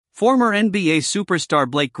Former NBA superstar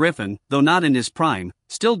Blake Griffin, though not in his prime,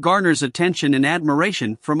 still garners attention and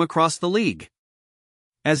admiration from across the league.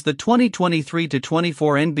 As the 2023-24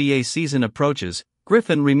 NBA season approaches,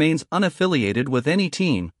 Griffin remains unaffiliated with any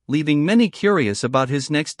team, leaving many curious about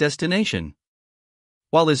his next destination.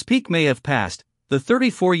 While his peak may have passed, the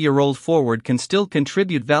 34-year-old forward can still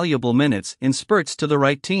contribute valuable minutes in spurts to the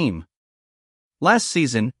right team. Last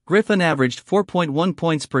season, Griffin averaged 4.1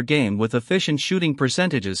 points per game with efficient shooting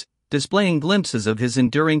percentages, displaying glimpses of his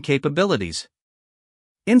enduring capabilities.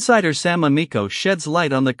 Insider Sam Amico sheds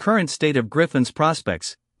light on the current state of Griffin's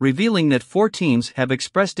prospects, revealing that 4 teams have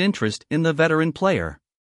expressed interest in the veteran player.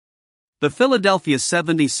 The Philadelphia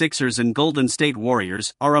 76ers and Golden State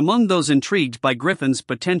Warriors are among those intrigued by Griffin's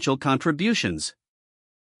potential contributions.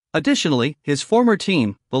 Additionally, his former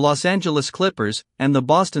team, the Los Angeles Clippers, and the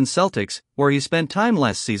Boston Celtics, where he spent time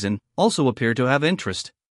last season, also appear to have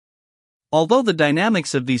interest. Although the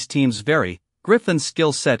dynamics of these teams vary, Griffin's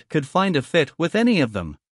skill set could find a fit with any of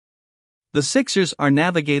them. The Sixers are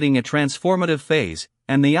navigating a transformative phase,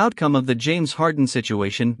 and the outcome of the James Harden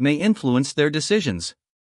situation may influence their decisions.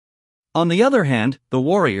 On the other hand, the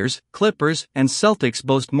Warriors, Clippers, and Celtics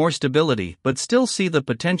boast more stability but still see the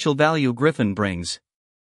potential value Griffin brings.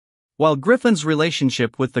 While Griffin's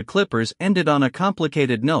relationship with the Clippers ended on a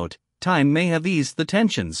complicated note, time may have eased the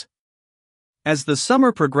tensions. As the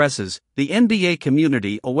summer progresses, the NBA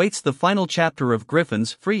community awaits the final chapter of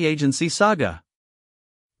Griffin's free agency saga.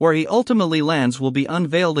 Where he ultimately lands will be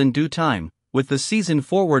unveiled in due time, with the season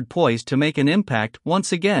forward poised to make an impact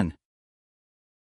once again.